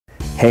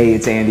Hey,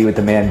 it's Andy with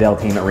the Mandel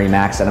team at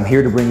REMAX, and I'm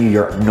here to bring you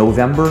your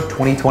November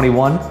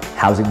 2021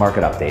 housing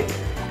market update.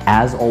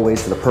 As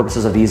always, for the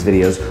purposes of these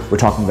videos, we're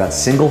talking about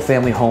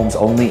single-family homes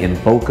only in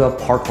Boca,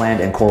 Parkland,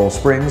 and Coral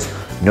Springs.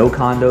 No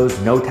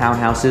condos, no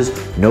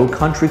townhouses, no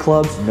country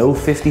clubs, no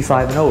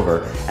 55 and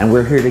over. And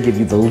we're here to give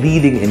you the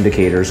leading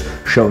indicators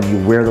showing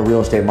you where the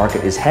real estate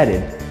market is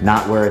headed,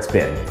 not where it's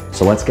been.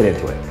 So let's get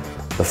into it.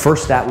 The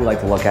first stat we like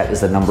to look at is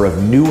the number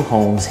of new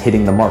homes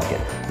hitting the market,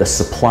 the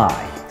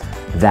supply.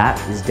 That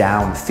is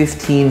down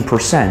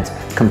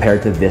 15%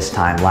 compared to this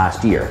time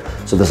last year.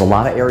 So there's a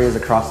lot of areas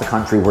across the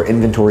country where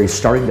inventory is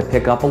starting to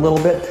pick up a little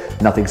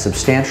bit, nothing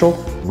substantial.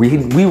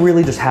 We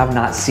really just have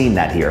not seen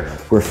that here.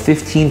 We're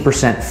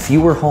 15%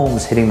 fewer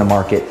homes hitting the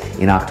market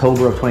in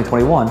October of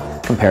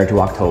 2021 compared to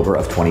October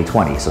of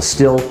 2020. So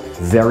still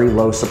very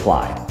low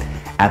supply.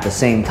 At the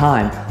same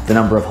time, the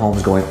number of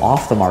homes going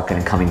off the market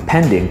and coming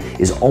pending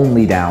is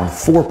only down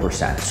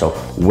 4%. So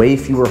way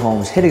fewer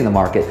homes hitting the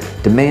market.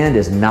 Demand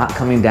is not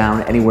coming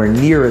down anywhere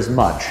near as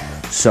much.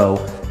 So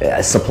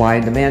supply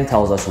and demand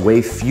tells us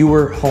way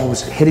fewer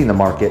homes hitting the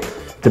market.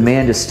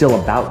 Demand is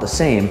still about the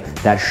same.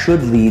 That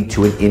should lead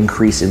to an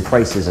increase in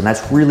prices, and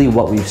that's really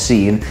what we've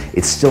seen.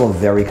 It's still a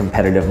very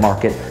competitive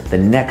market. The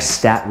next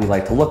stat we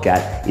like to look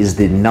at is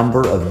the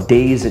number of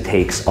days it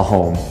takes a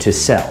home to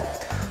sell.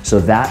 So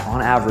that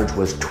on average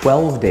was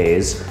 12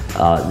 days.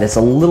 That's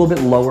a little bit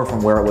lower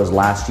from where it was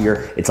last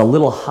year. It's a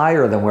little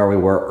higher than where we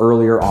were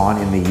earlier on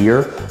in the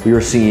year. We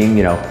were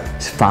seeing,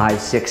 5,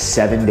 6,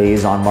 7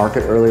 days on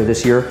market earlier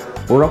this year.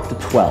 We're up to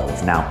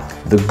 12. Now,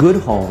 the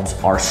good homes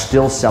are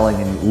still selling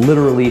in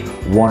literally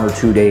 1 or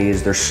 2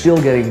 days. They're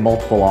still getting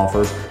multiple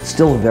offers,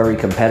 still very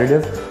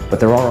competitive, but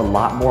there are a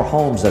lot more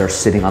homes that are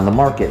sitting on the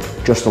market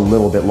just a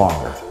little bit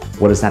longer.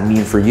 What does that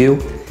mean for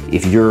you?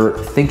 If you're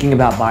thinking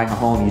about buying a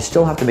home, you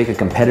still have to make a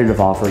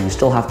competitive offer, you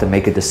still have to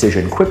make a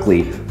decision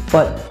quickly,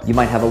 but you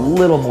might have a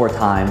little more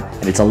time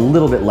and it's a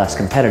little bit less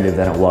competitive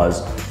than it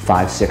was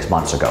 5, 6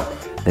 months ago.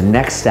 The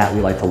next stat we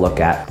like to look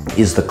at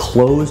is the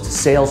closed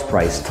sales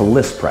price to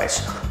list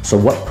price. So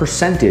what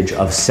percentage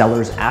of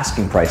sellers'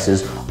 asking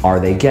prices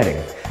are they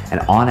getting? And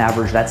on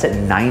average, that's at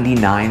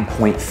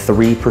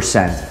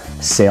 99.3%.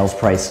 sales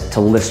price to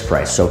list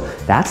price. So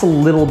that's a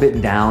little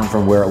bit down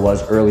from where it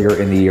was earlier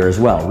in the year as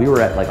well. We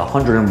were at like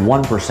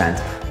 101%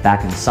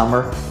 back in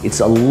summer. It's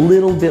a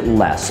little bit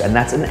less, and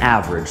that's an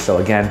average. So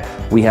again,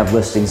 we have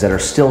listings that are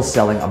still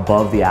selling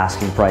above the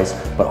asking price,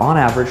 but on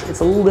average,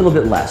 it's a little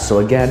bit less. So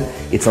again,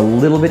 it's a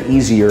little bit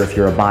easier if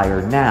you're a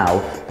buyer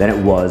now than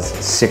it was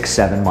 6,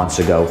 7 months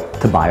ago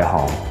to buy a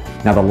home.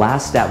 Now, the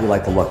last stat we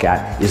like to look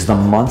at is the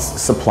month's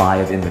supply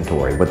of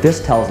inventory. What this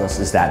tells us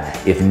is that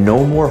if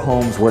no more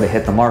homes were to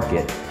hit the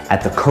market,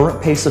 at the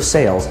current pace of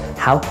sales,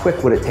 how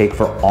quick would it take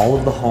for all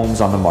of the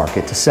homes on the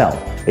market to sell?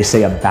 They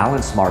say a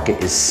balanced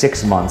market is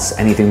 6 months.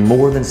 Anything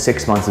more than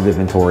 6 months of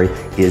inventory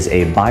is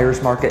a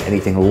buyer's market.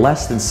 Anything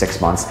less than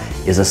 6 months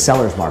is a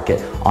seller's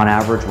market. On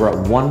average, we're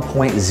at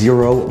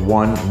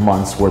 1.01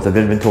 months worth of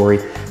inventory.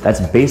 That's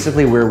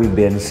basically where we've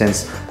been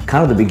since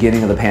kind of the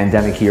beginning of the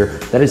pandemic here.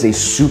 That is a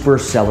super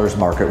seller's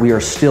market. We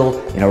are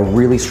still in a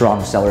really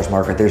strong seller's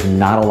market. There's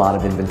not a lot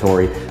of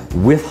inventory.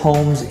 With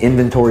homes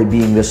inventory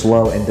being this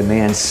low and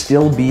demand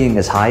still being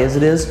as high as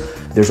it is,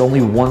 there's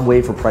only one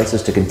way for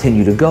prices to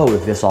continue to go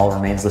if this all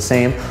remains the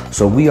same.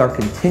 So we are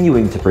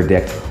continuing to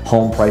predict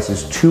home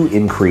prices to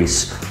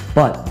increase,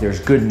 but there's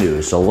good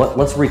news. So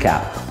let's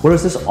recap. What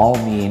does this all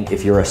mean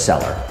if you're a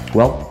seller?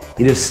 Well,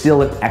 it is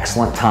still an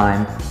excellent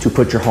time to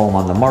put your home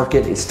on the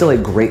market. It's still a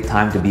great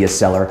time to be a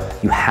seller.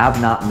 You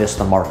have not missed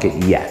the market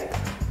yet.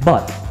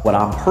 But what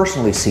I'm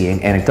personally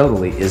seeing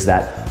anecdotally is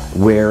that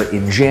where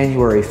in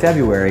January,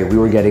 February, we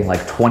were getting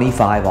like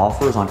 25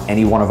 offers on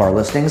any one of our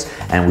listings,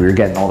 and we were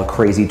getting all the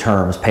crazy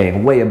terms,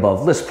 paying way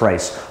above list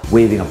price,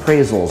 waiving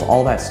appraisals,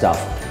 all that stuff.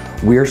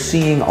 We're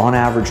seeing on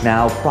average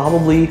now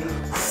probably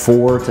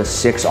 4 to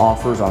 6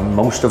 offers on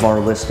most of our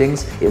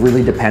listings. It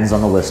really depends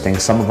on the listing.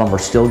 Some of them are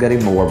still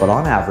getting more, but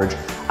on average,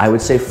 I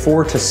would say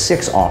 4 to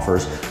 6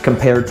 offers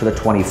compared to the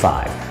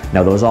 25.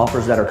 Now, those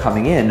offers that are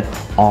coming in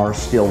are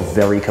still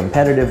very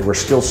competitive. We're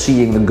still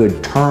seeing the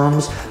good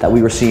terms that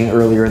we were seeing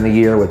earlier in the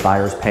year with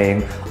buyers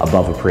paying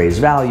above appraised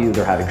value.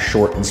 They're having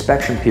short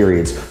inspection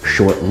periods,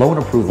 short loan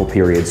approval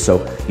periods.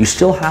 So you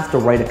still have to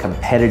write a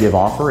competitive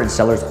offer, and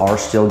sellers are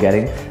still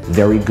getting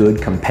very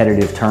good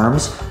competitive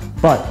terms.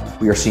 But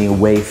we are seeing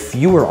way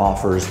fewer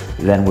offers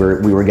than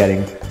we were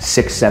getting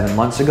 6, 7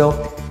 months ago,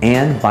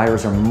 and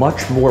buyers are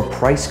much more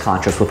price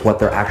conscious with what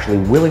they're actually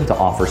willing to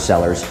offer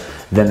sellers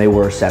than they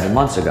were 7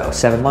 months ago.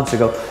 7 months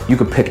ago, you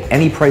could pick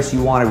any price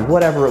you wanted,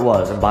 whatever it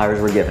was, and buyers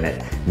were giving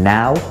it.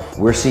 Now,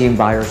 we're seeing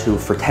buyers who,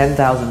 for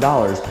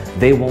 $10,000,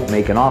 they won't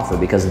make an offer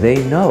because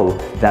they know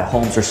that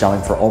homes are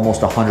selling for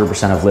almost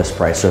 100% of list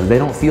price. So if they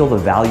don't feel the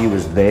value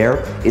is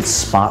there, it's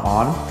spot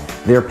on,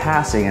 they're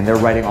passing and they're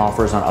writing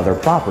offers on other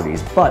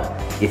properties. But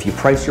if you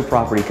price your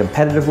property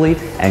competitively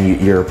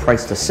and you're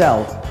priced to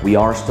sell, we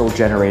are still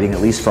generating,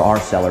 at least for our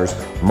sellers,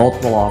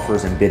 multiple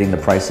offers and bidding the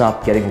price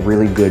up, getting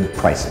really good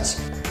prices.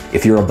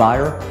 If you're a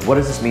buyer, what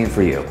does this mean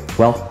for you?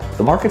 Well,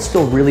 the market's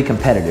still really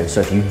competitive.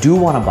 So if you do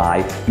want to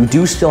buy, you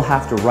do still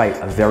have to write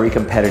a very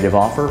competitive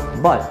offer,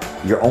 but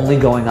you're only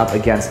going up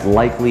against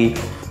likely,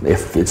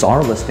 if it's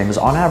our listings,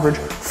 on average,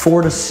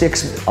 4 to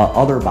 6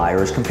 other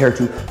buyers compared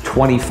to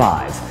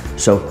 25.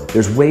 So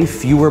there's way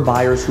fewer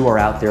buyers who are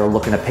out there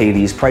looking to pay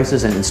these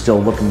prices and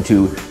still looking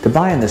to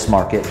buy in this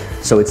market.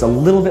 So it's a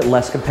little bit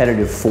less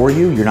competitive for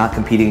you. You're not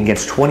competing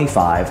against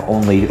 25,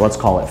 only let's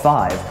call it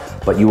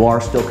 5, but you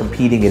are still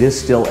competing. It is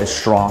still a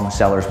strong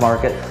seller's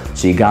market.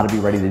 So you got to be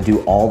ready to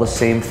do all the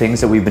same things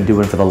that we've been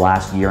doing for the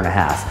last year and a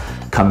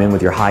half. Come in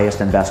with your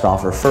highest and best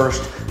offer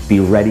first. Be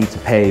ready to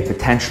pay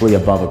potentially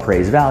above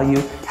appraised value,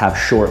 have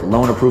short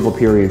loan approval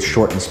periods,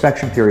 short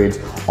inspection periods,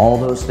 all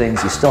those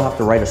things. You still have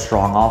to write a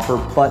strong offer,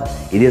 but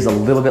it is a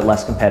little bit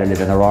less competitive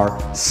and there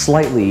are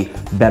slightly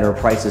better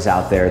prices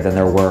out there than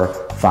there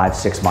were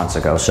 5-6 months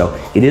ago. So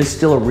it is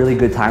still a really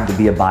good time to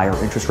be a buyer.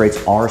 Interest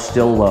rates are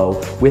still low,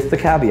 with the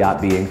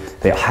caveat being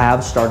they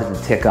have started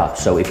to tick up.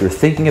 So if you're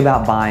thinking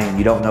about buying,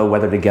 you don't know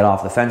whether to get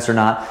off the fence or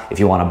not, if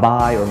you want to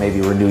buy or maybe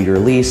renew your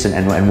lease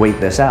and wait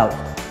this out,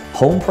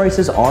 home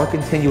prices are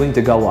continuing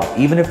to go up.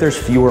 Even if there's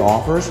fewer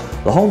offers,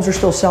 the homes are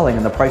still selling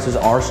and the prices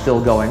are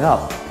still going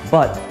up,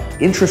 but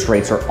interest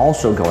rates are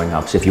also going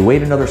up. So if you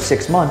wait another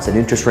 6 months and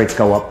interest rates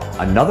go up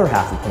another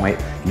half a point,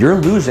 you're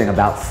losing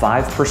about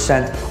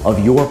 5%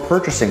 of your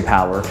purchasing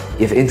power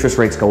if interest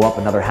rates go up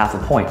another half a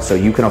point. So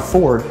you can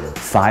afford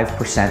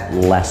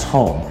 5% less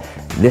home.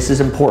 This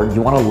is important.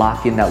 You want to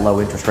lock in that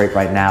low interest rate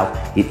right now.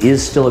 It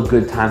is still a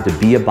good time to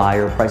be a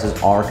buyer. Prices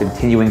are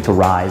continuing to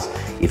rise.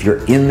 If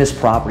you're in this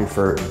property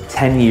for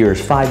 10 years,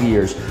 5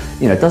 years,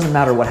 it doesn't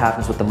matter what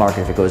happens with the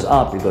market. If it goes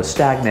up, it goes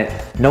stagnant.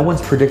 No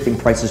one's predicting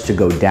prices to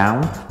go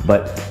down,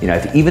 but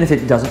even if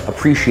it doesn't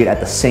appreciate at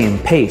the same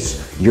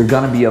pace, you're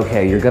gonna be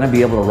okay. You're gonna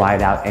be able to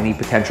ride out any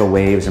potential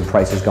waves and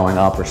prices going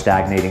up or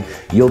stagnating.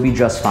 You'll be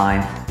just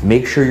fine.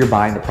 Make sure you're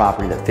buying the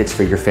property that fits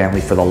for your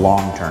family for the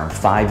long term,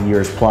 5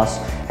 years plus,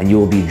 and you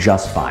will be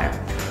just fine.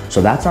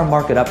 So that's our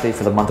market update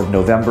for the month of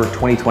November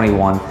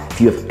 2021.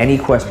 If you have any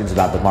questions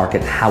about the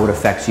market and how it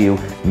affects you,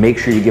 make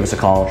sure you give us a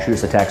call, shoot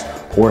us a text,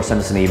 or send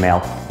us an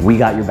email. We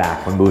got your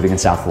back when moving in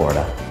South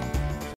Florida.